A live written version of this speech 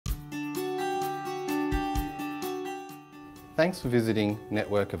Thanks for visiting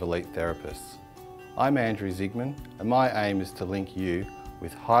Network of Elite Therapists. I'm Andrew Zsigmond, and my aim is to link you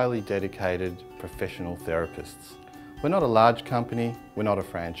with highly dedicated professional therapists. We're not a large company, we're not a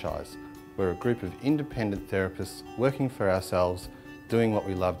franchise. We're a group of independent therapists working for ourselves, doing what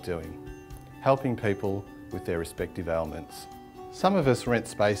we love doing, helping people with their respective ailments. Some of us rent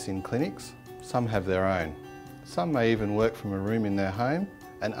space in clinics, some have their own. Some may even work from a room in their home,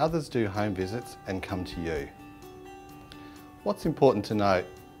 and others do home visits and come to you. What's important to note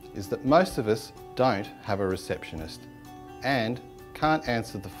is that most of us don't have a receptionist and can't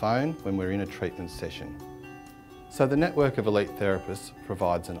answer the phone when we're in a treatment session. So the Network of Elite Therapists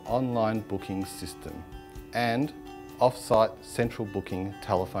provides an online booking system and off-site central booking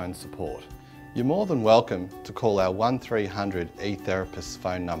telephone support. You're more than welcome to call our 1300 eTherapists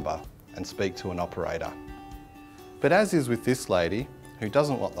phone number and speak to an operator. But as is with this lady, who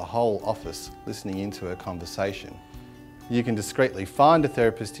doesn't want the whole office listening into her conversation, you can discreetly find a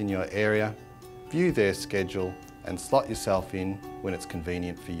therapist in your area, view their schedule and slot yourself in when it's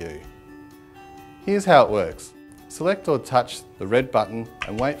convenient for you. Here's how it works. Select or touch the red button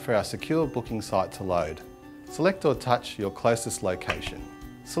and wait for our secure booking site to load. Select or touch your closest location.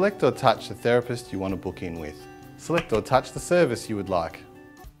 Select or touch the therapist you want to book in with. Select or touch the service you would like.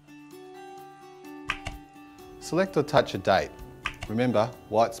 Select or touch a date. Remember,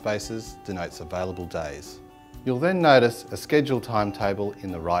 white spaces denotes available days. You'll then notice a schedule timetable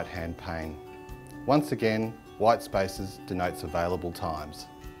in the right-hand pane. Once again, white spaces denotes available times.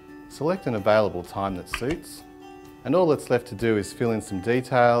 Select an available time that suits, and all that's left to do is fill in some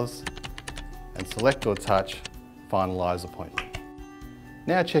details and select or touch Finalise Appointment.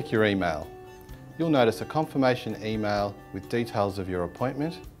 Now check your email. You'll notice a confirmation email with details of your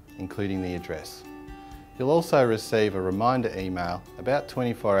appointment, including the address. You'll also receive a reminder email about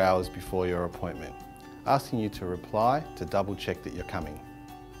 24 hours before your appointment, asking you to reply to double check that you're coming.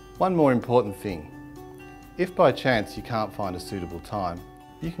 One more important thing. If by chance you can't find a suitable time,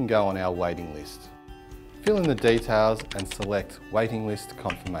 you can go on our waiting list. Fill in the details and select Waiting List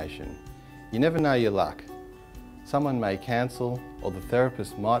Confirmation. You never know your luck. Someone may cancel, or the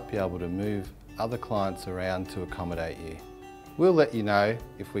therapist might be able to move other clients around to accommodate you. We'll let you know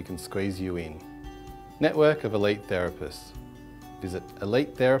if we can squeeze you in. Network of Elite Therapists. Visit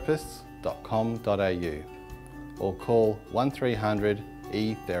elitetherapists.com.au or call 1300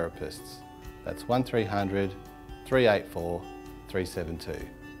 eTherapists. That's 1300 384 372.